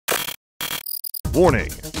Warning,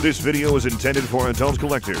 this video is intended for adult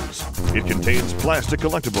collectors. It contains plastic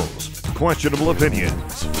collectibles, questionable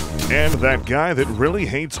opinions, and that guy that really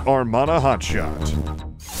hates Armada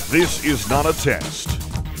Hotshot. This is not a test.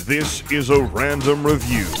 This is a random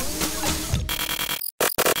review.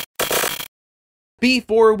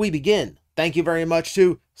 Before we begin, thank you very much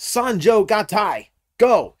to Sanjo Gatai,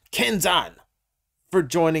 Go, Kenzan, for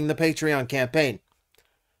joining the Patreon campaign.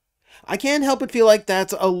 I can't help but feel like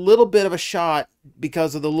that's a little bit of a shot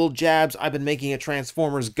because of the little jabs I've been making at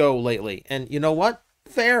Transformers Go lately. And you know what?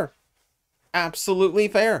 Fair. Absolutely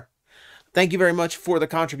fair. Thank you very much for the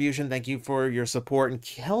contribution. Thank you for your support and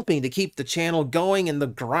helping to keep the channel going and the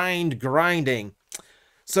grinding.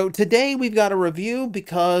 So today we've got a review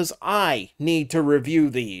because I need to review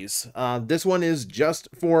these. This one is just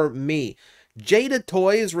for me. Jada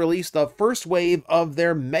Toys released the first wave of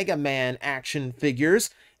their Mega Man action figures.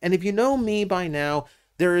 And if you know me by now,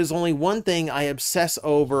 there is only one thing I obsess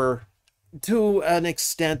over to an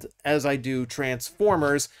extent as I do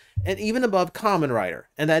Transformers, and even above Kamen Rider,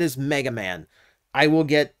 and that is Mega Man. I will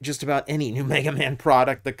get just about any new Mega Man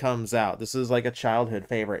product that comes out. This is like a childhood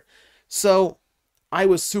favorite. So I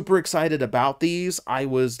was super excited about these. I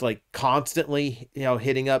was like constantly,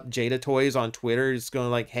 hitting up Jada Toys on Twitter, just going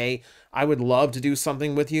like, hey, I would love to do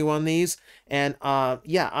something with you on these. And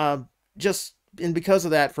and because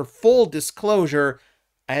of that, for full disclosure,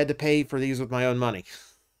 I had to pay for these with my own money.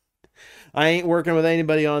 I ain't working with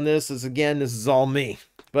anybody on this. This is all me.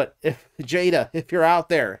 But Jada, if you're out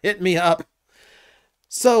there, hit me up.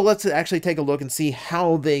 So let's actually take a look and see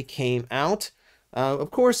how they came out.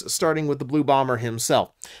 Of course, starting with the Blue Bomber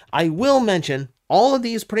himself. I will mention, all of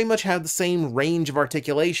these pretty much have the same range of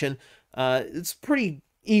articulation. It's pretty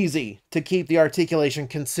easy to keep the articulation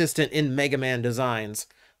consistent in Mega Man designs.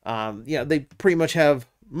 They pretty much have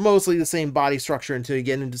mostly the same body structure until you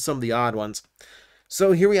get into some of the odd ones.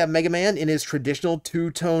 So here we have Mega Man in his traditional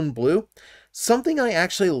two-tone blue. Something I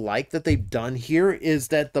actually like that they've done here is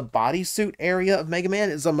that the bodysuit area of Mega Man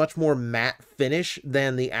is a much more matte finish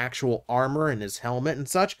than the actual armor and his helmet and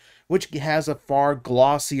such, which has a far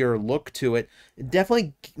glossier look to it. It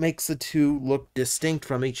definitely makes the two look distinct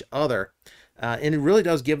from each other. And it really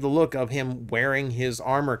does give the look of him wearing his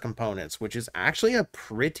armor components, which is actually a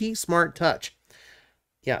pretty smart touch.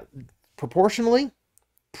 Yeah, proportionally,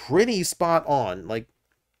 pretty spot on. Like,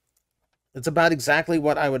 it's about exactly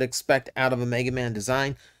what I would expect out of a Mega Man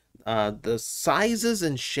design. The sizes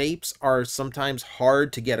and shapes are sometimes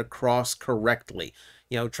hard to get across correctly.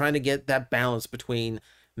 Trying to get that balance between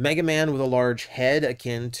Mega Man with a large head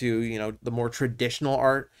akin to, the more traditional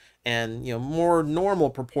art and, more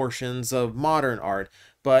normal proportions of modern art.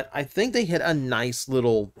 But I think they hit a nice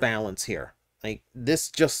little balance here. Like,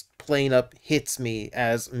 this just plain up hits me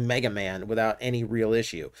as Mega Man without any real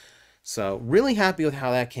issue. So, really happy with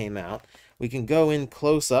how that came out. We can go in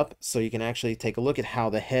close up so you can actually take a look at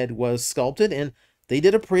how the head was sculpted, and they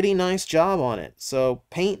did a pretty nice job on it. So,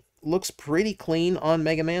 paint looks pretty clean on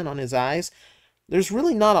Mega Man, on his eyes. There's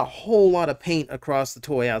really not a whole lot of paint across the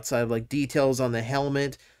toy outside of like details on the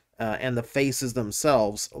helmet and the faces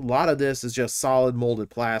themselves. A lot of this is just solid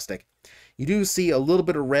molded plastic. You do see a little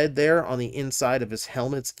bit of red there on the inside of his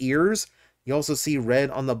helmet's ears. You also see red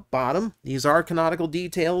on the bottom. These are canonical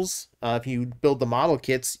details. If you build the model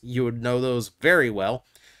kits, you would know those very well.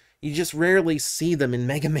 You just rarely see them in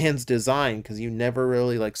Mega Man's design because you never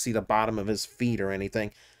really see the bottom of his feet or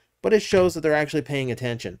anything. But it shows that they're actually paying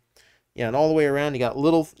attention. Yeah, and all the way around you got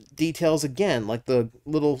little details again, like the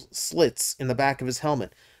little slits in the back of his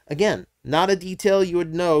helmet. Again, not a detail you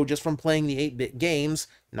would know just from playing the 8-bit games.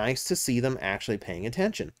 Nice to see them actually paying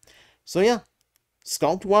attention. So yeah,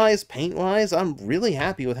 sculpt-wise, paint-wise, I'm really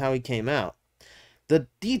happy with how he came out. The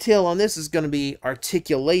detail on this is going to be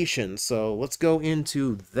articulation, so let's go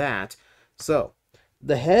into that. So,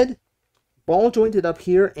 the head, ball jointed up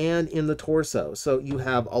here and in the torso. So you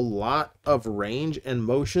have a lot of range and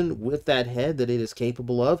motion with that head that it is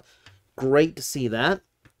capable of. Great to see that.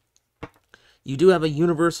 You do have a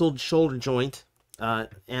universal shoulder joint,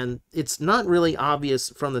 and it's not really obvious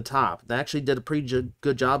from the top. They actually did a pretty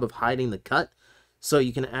good job of hiding the cut, so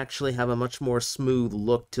you can actually have a much more smooth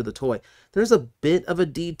look to the toy. There's a bit of a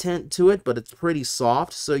detent to it, but it's pretty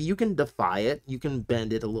soft, so you can defy it. You can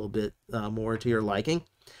bend it a little bit more to your liking.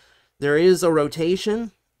 There is a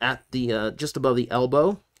rotation at the just above the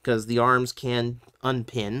elbow, because the arms can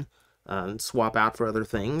unpin and swap out for other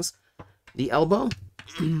things. The elbow,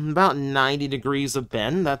 about 90 degrees of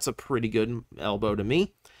bend. That's a pretty good elbow to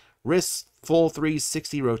me. Wrist, full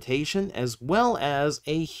 360 rotation, as well as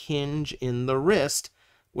a hinge in the wrist,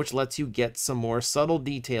 which lets you get some more subtle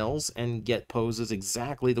details and get poses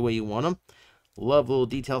exactly the way you want them. Love little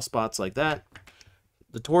detail spots like that.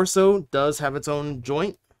 The torso does have its own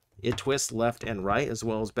joint. It twists left and right as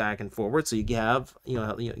well as back and forward. So you have,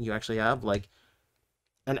 you actually have like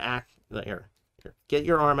an act. Here, get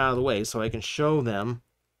your arm out of the way so I can show them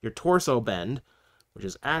your torso bend, which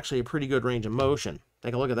is actually a pretty good range of motion.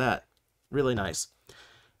 Take a look at that. Really nice.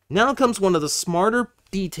 Now comes one of the smarter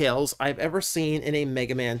details I've ever seen in a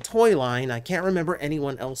Mega Man toy line. I can't remember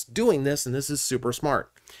anyone else doing this, and this is super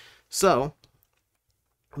smart. So,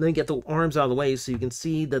 I'm going to get the arms out of the way so you can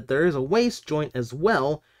see that there is a waist joint as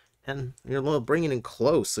well, and you're bringing it in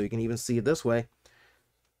close so you can even see it this way.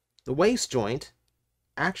 The waist joint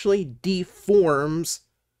actually deforms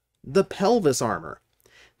the pelvis armor.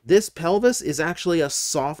 This pelvis is actually a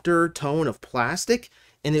softer tone of plastic,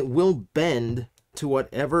 and it will bend to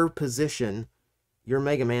whatever position your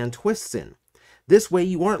Mega Man twists in. This way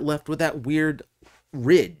you aren't left with that weird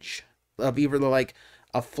ridge of either like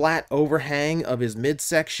a flat overhang of his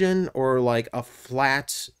midsection or like a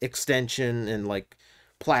flat extension and like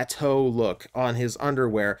plateau look on his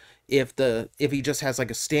underwear if he just has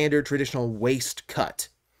like a standard traditional waist cut.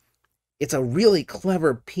 It's a really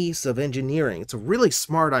clever piece of engineering. It's a really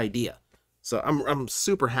smart idea. So I'm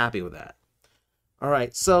super happy with that. All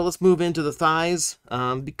right, so let's move into the thighs.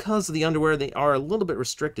 Because of the underwear, they are a little bit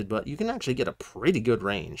restricted, but you can actually get a pretty good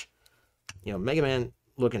range. Mega Man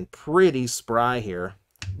looking pretty spry here.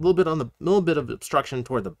 A little bit of obstruction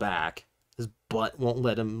toward the back. His butt won't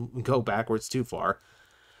let him go backwards too far.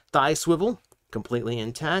 Thigh swivel, completely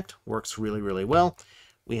intact, works really, really well.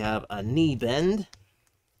 We have a knee bend.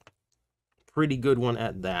 Pretty good one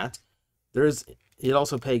at that. It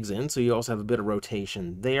also pegs in, so you also have a bit of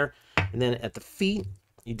rotation there. And then at the feet,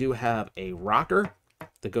 you do have a rocker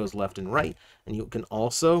that goes left and right, and you can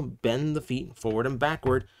also bend the feet forward and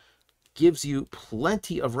backward. Gives you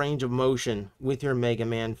plenty of range of motion with your Mega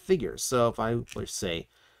Man figure. So if I, let's say,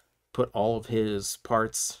 put all of his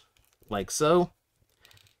parts like so,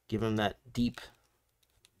 give him that deep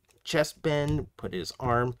chest bend, put his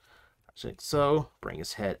arm like so, bring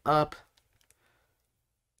his head up,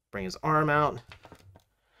 bring his arm out,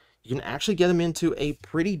 you can actually get him into a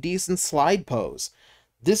pretty decent slide pose.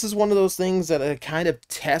 This is one of those things that I kind of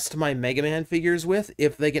test my Mega Man figures with,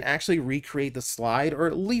 if they can actually recreate the slide, or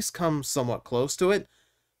at least come somewhat close to it.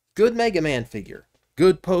 Good Mega Man figure.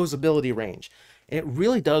 Good posability range. And it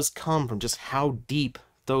really does come from just how deep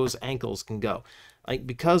those ankles can go. Like,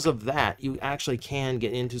 because of that, you actually can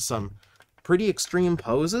get into some pretty extreme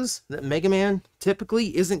poses that Mega Man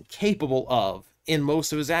typically isn't capable of in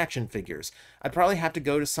most of his action figures. I'd probably have to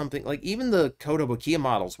go to something like, even the Kotobukiya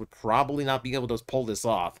models would probably not be able to pull this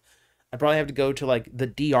off. I'd probably have to go to like the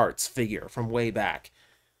D-Arts figure from way back,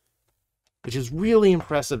 which is really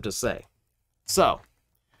impressive to say. So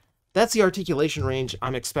that's the articulation range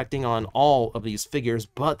I'm expecting on all of these figures,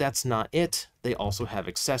 but that's not it. They also have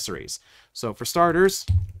accessories. So for starters,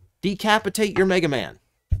 decapitate your Mega Man.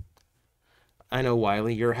 I know,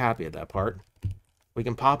 Wily, you're happy at that part. We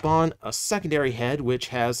can pop on a secondary head, which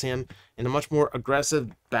has him in a much more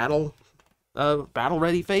aggressive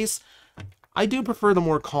battle-ready face. I do prefer the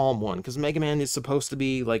more calm one, because Mega Man is supposed to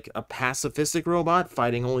be like a pacifistic robot,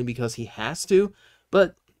 fighting only because he has to.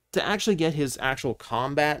 But to actually get his actual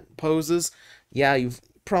combat poses, yeah, you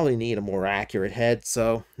probably need a more accurate head,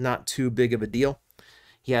 so not too big of a deal.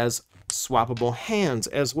 He has swappable hands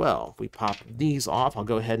as well. If we pop these off, I'll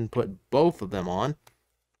go ahead and put both of them on,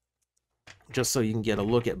 just so you can get a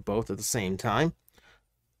look at both at the same time.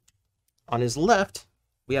 On his left,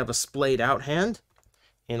 we have a splayed out hand,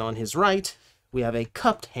 and on his right, we have a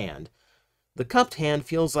cupped hand. The cupped hand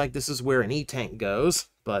feels like this is where an E-Tank goes,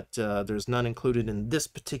 but there's none included in this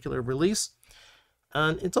particular release.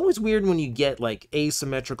 And it's always weird when you get like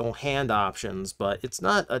asymmetrical hand options, but it's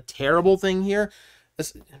not a terrible thing here,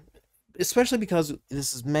 especially because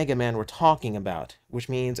this is Mega Man we're talking about, which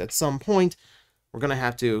means at some point we're going to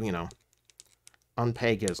have to,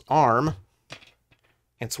 unpeg his arm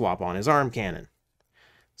and swap on his arm cannon.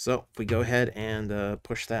 So if we go ahead and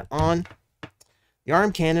push that on, the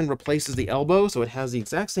arm cannon replaces the elbow, so it has the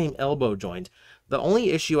exact same elbow joint. The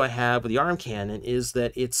only issue I have with the arm cannon is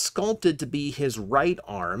that it's sculpted to be his right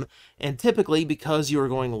arm, and typically, because you are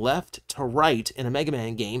going left to right in a Mega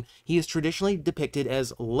Man game, he is traditionally depicted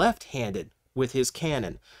as left-handed with his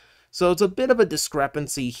cannon. So it's a bit of a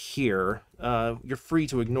discrepancy here. You're free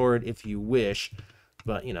to ignore it if you wish,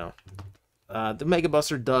 but, the Mega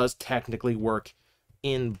Buster does technically work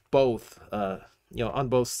in both, on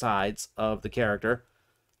both sides of the character.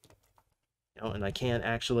 And I can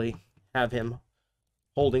actually have him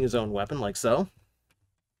holding his own weapon like so.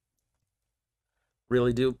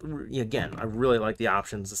 Really do, again, I really like the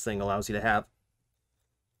options this thing allows you to have.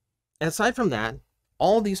 aside from that,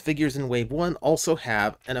 all these figures in Wave 1 also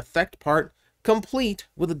have an effect part complete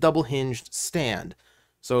with a double hinged stand.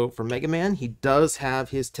 So for Mega Man, he does have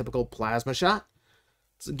his typical plasma shot.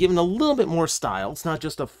 It's given a little bit more style. It's not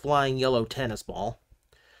just a flying yellow tennis ball.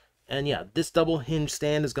 And yeah, this double hinge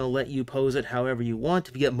stand is going to let you pose it however you want.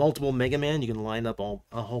 If you get multiple Mega Man, you can line up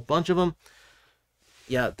a whole bunch of them.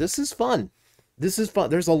 Yeah, this is fun. This is fun.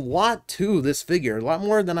 There's a lot to this figure, a lot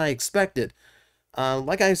more than I expected.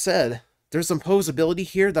 Like I said, there's some posability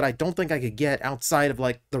here that I don't think I could get outside of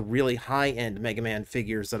like the really high-end Mega Man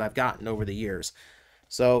figures that I've gotten over the years.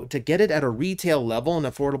 So to get it at a retail level and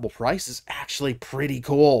affordable price is actually pretty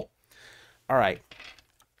cool. All right,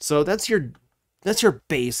 so that's your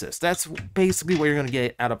basis. That's basically what you're going to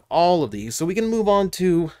get out of all of these. So we can move on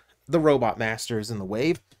to the Robot Masters in the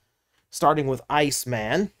wave, starting with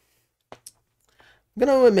Iceman. I'm going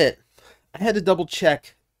to admit, I had to double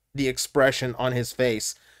check the expression on his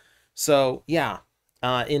face. So yeah,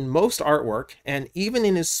 in most artwork, and even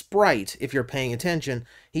in his sprite, if you're paying attention,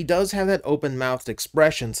 he does have that open-mouthed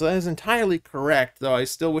expression. So that is entirely correct, though I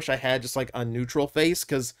still wish I had just like a neutral face,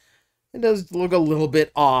 because it does look a little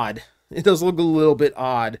bit odd. It does look a little bit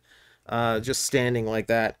odd, just standing like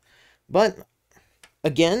that. But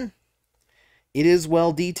again, it is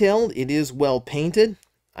well detailed. It is well painted.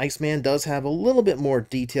 Iceman does have a little bit more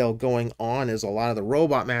detail going on, as a lot of the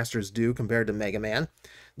Robot Masters do compared to Mega Man.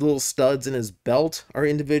 The little studs in his belt are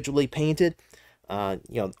individually painted. You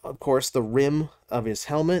know, of course, the rim of his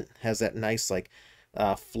helmet has that nice, like,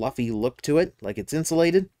 fluffy look to it, like it's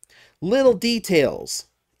insulated. Little details,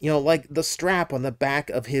 you know, like the strap on the back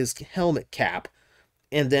of his helmet cap,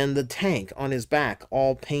 and then the tank on his back,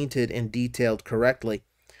 all painted and detailed correctly.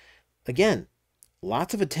 Again,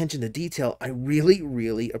 lots of attention to detail I really,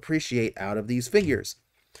 really appreciate out of these figures.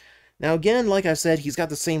 Now again, like I said, he's got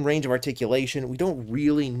the same range of articulation. We don't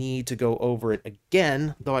really need to go over it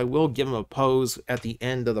again, though I will give him a pose at the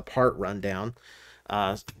end of the part rundown,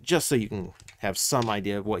 just so you can have some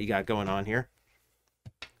idea of what you got going on here.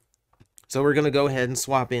 So we're going to go ahead and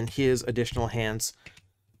swap in his additional hands.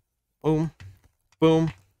 Boom,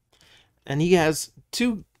 boom. And he has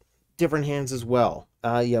two different hands as well.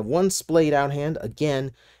 You have one splayed out hand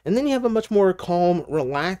again, and then you have a much more calm,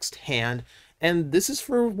 relaxed hand. And this is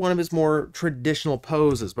for one of his more traditional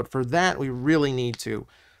poses, but for that we really need to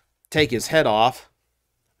take his head off.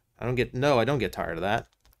 I don't get tired of that.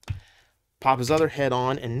 Pop his other head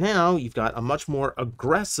on, and now you've got a much more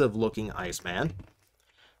aggressive looking Iceman.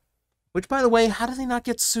 Which, by the way, how do they not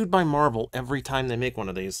get sued by Marvel every time they make one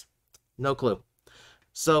of these? No clue.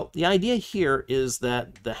 So the idea here is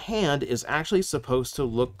that the hand is actually supposed to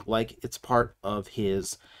look like it's part of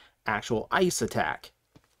his actual ice attack.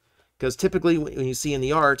 Because typically when you see in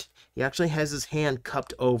the art, he actually has his hand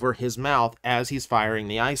cupped over his mouth as he's firing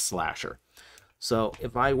the ice slasher. So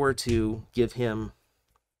if I were to give him,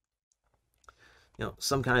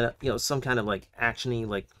 some kind of like actiony,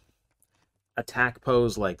 like attack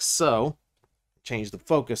pose like so, change the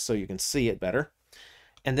focus so you can see it better,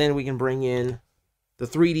 and then we can bring in the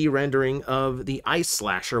 3D rendering of the ice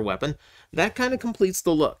slasher weapon. That kind of completes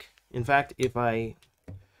the look. In fact, if I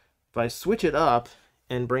switch it up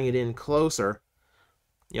and bring it in closer,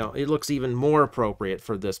 it looks even more appropriate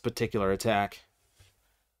for this particular attack.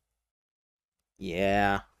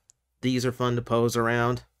 Yeah, these are fun to pose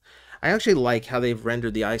around. I actually like how they've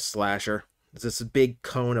rendered the ice slasher. It's this big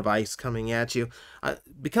cone of ice coming at you.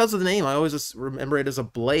 Because of the name, I always just remember it as a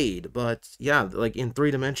blade, but yeah, like in 3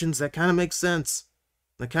 dimensions, that kind of makes sense.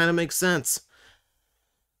 That kind of makes sense.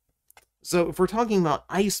 So if we're talking about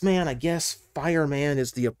Iceman, I guess Fireman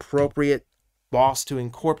is the appropriate boss to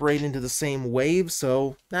incorporate into the same wave,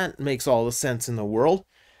 so that makes all the sense in the world.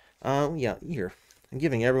 Yeah, here. I'm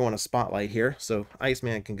giving everyone a spotlight here, so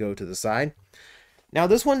Iceman can go to the side. Now,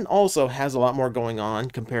 this one also has a lot more going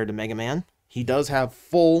on compared to Mega Man. He does have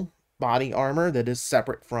full body armor that is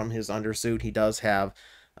separate from his undersuit. He does have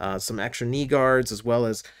some extra knee guards, as well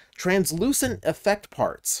as translucent effect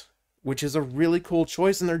parts, which is a really cool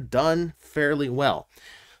choice, and they're done fairly well.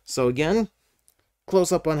 So again,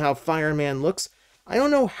 close up on how Fireman looks. I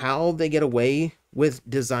don't know how they get away with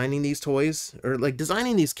designing these toys, or like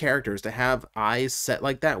designing these characters to have eyes set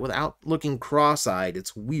like that without looking cross-eyed.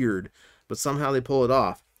 It's weird, but somehow they pull it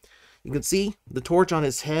off. You can see the torch on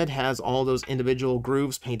his head has all those individual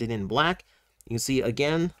grooves painted in black. You can see,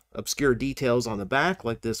 again, obscure details on the back,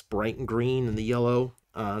 like this bright green and the yellow,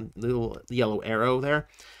 little yellow arrow there.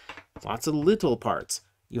 Lots of little parts.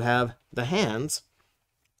 You have the hands,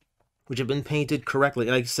 which have been painted correctly.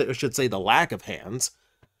 I should say the lack of hands.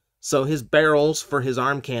 So his barrels for his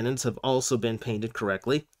arm cannons have also been painted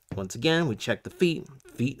correctly. Once again, we check the feet.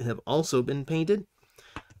 feet have also been painted.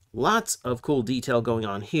 Lots of cool detail going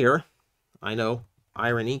on here. I know,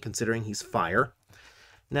 irony, considering he's fire.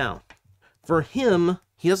 Now, for him,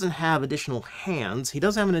 he doesn't have additional hands. He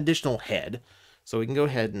does have an additional head. So we can go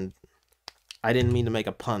ahead and... I didn't mean to make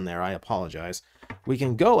a pun there. I apologize. We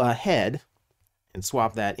can go ahead and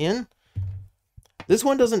swap that in. This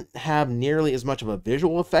one doesn't have nearly as much of a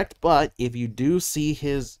visual effect, but if you do see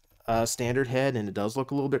his standard head and it does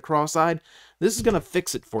look a little bit cross-eyed, this is going to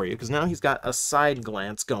fix it for you, because now he's got a side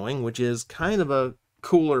glance going, which is kind of a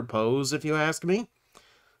cooler pose, if you ask me.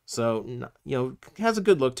 So, you know, has a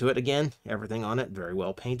good look to it. Again, everything on it very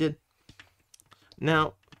well painted.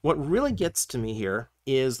 Now, what really gets to me here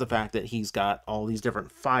is the fact that he's got all these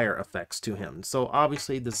different fire effects to him. So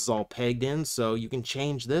obviously this is all pegged in, so you can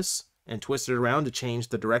change this and twist it around to change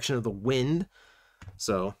the direction of the wind.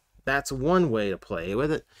 So that's one way to play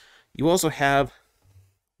with it. You also have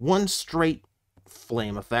one straight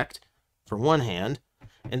flame effect for one hand,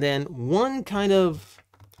 and then one kind of,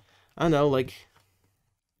 I don't know, like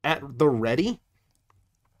at the ready.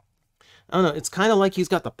 I don't know, it's kind of like he's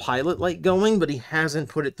got the pilot light going, but he hasn't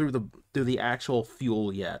put it through the actual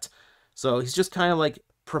fuel yet. So he's just kind of like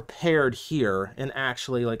prepared here and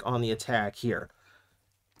actually like on the attack here,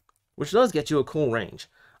 which does get you a cool range.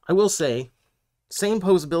 I will say, same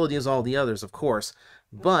posability as all the others, of course,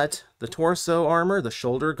 but the torso armor, the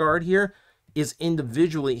shoulder guard here, is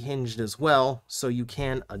individually hinged as well, so you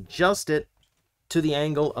can adjust it to the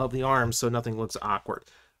angle of the arm so nothing looks awkward.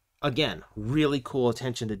 Again, really cool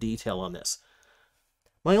attention to detail on this.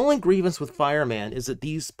 My only grievance with Fireman is that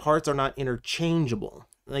these parts are not interchangeable.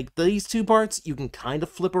 Like, these two parts you can kind of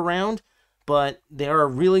flip around, but they are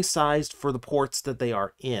really sized for the ports that they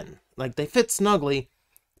are in. Like, they fit snugly,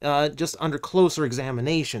 just under closer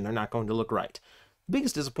examination, they're not going to look right. The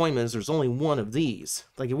biggest disappointment is there's only one of these.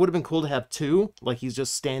 Like, it would have been cool to have two, like he's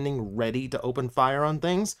just standing ready to open fire on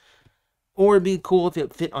things. Or it'd be cool if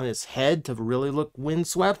it fit on his head to really look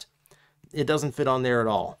windswept. It doesn't fit on there at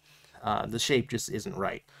all. The shape just isn't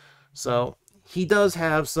right. So he does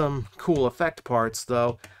have some cool effect parts,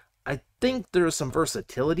 though. I think there's some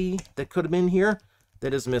versatility that could have been here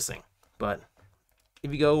that is missing. But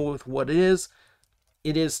if you go with what it is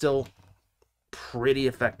still pretty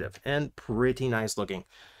effective and pretty nice looking.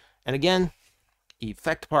 And again,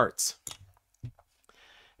 effect parts.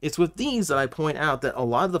 It's with these that I point out that a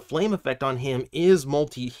lot of the flame effect on him is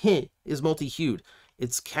multi-hued.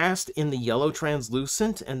 It's cast in the yellow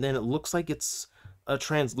translucent, and then it looks like it's a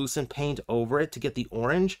translucent paint over it to get the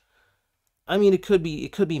orange. I mean, it could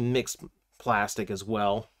be mixed plastic as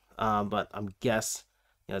well, but I'm guess,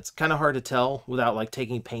 you know, it's kind of hard to tell without like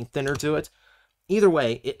taking paint thinner to it. Either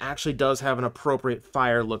way, it actually does have an appropriate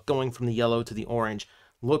fire look going from the yellow to the orange.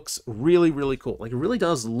 Looks really, really cool. Like, it really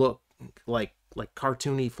does look like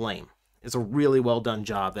cartoony flame. It's a really well done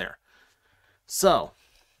job there. So,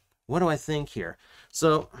 what do I think here?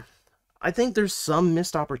 So, I think there's some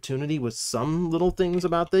missed opportunity with some little things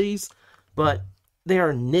about these, but they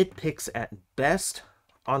are nitpicks at best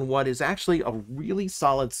on what is actually a really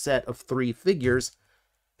solid set of 3 figures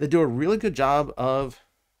that do a really good job of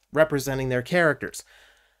representing their characters.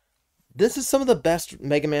 This is some of the best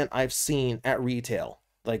Mega Man I've seen at retail.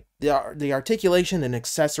 Like, the articulation and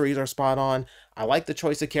accessories are spot on. I like the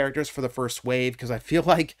choice of characters for the first wave, because I feel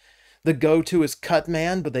like the go-to is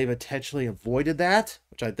Cutman, but they've intentionally avoided that,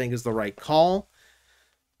 which I think is the right call.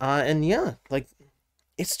 And yeah, like,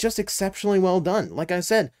 it's just exceptionally well done. Like I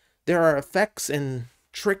said, there are effects and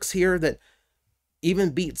tricks here that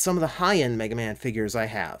even beat some of the high-end Mega Man figures I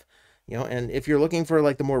have. You know, and if you're looking for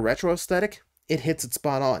like the more retro aesthetic, it hits it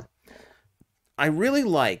spot on. I really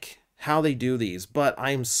like how they do these, but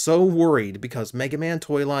I'm so worried because Mega Man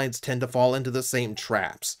toy lines tend to fall into the same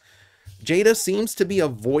traps. Jada seems to be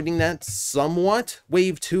avoiding that somewhat.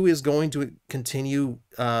 Wave 2 is going to continue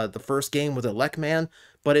the first game with Elecman,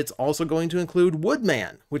 but it's also going to include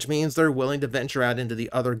Woodman, which means they're willing to venture out into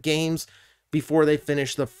the other games before they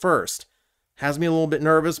finish the first. Has me a little bit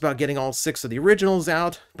nervous about getting all 6 of the originals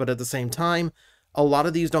out, but at the same time, a lot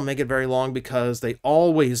of these don't make it very long because they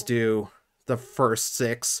always do the first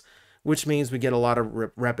 6, which means we get a lot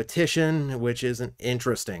of repetition, which isn't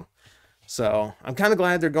interesting. So I'm kind of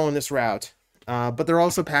glad they're going this route, but they're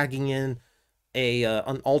also packing in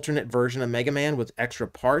an alternate version of Mega Man with extra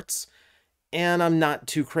parts, and I'm not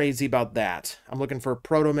too crazy about that. I'm looking for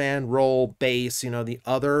Proto Man, Roll, Bass, you know, the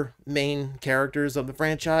other main characters of the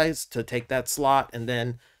franchise to take that slot, and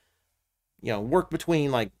then, you know, work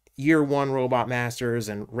between like Year 1 Robot Masters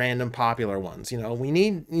and random popular ones. We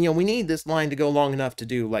need this line to go long enough to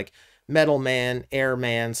do like Metal Man, Air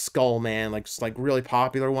Man, Skull Man, like just like really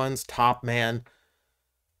popular ones, Top Man.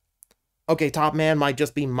 Okay, Top Man might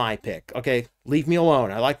just be my pick. Okay, leave me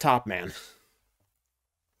alone. I like Top Man.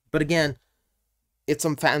 But again, it's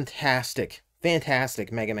some fantastic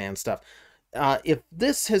Mega Man stuff. If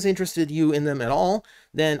this has interested you in them at all,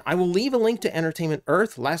 then I will leave a link to Entertainment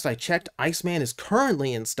Earth. Last I checked, Iceman is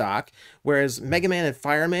currently in stock, whereas Mega Man and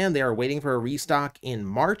Fireman, they are waiting for a restock in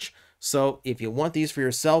March. So if you want these for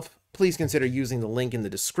yourself, please consider using the link in the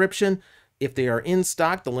description. If they are in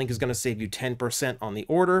stock, the link is going to save you 10% on the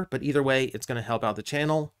order, but either way, it's going to help out the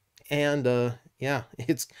channel. And yeah,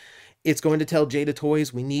 it's going to tell Jada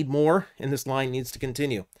Toys we need more, and this line needs to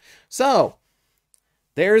continue. So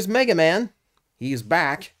there's Mega Man. He's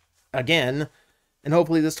back again, and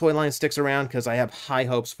hopefully this toy line sticks around because I have high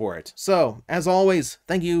hopes for it. So, as always,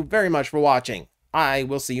 thank you very much for watching. I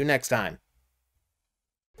will see you next time.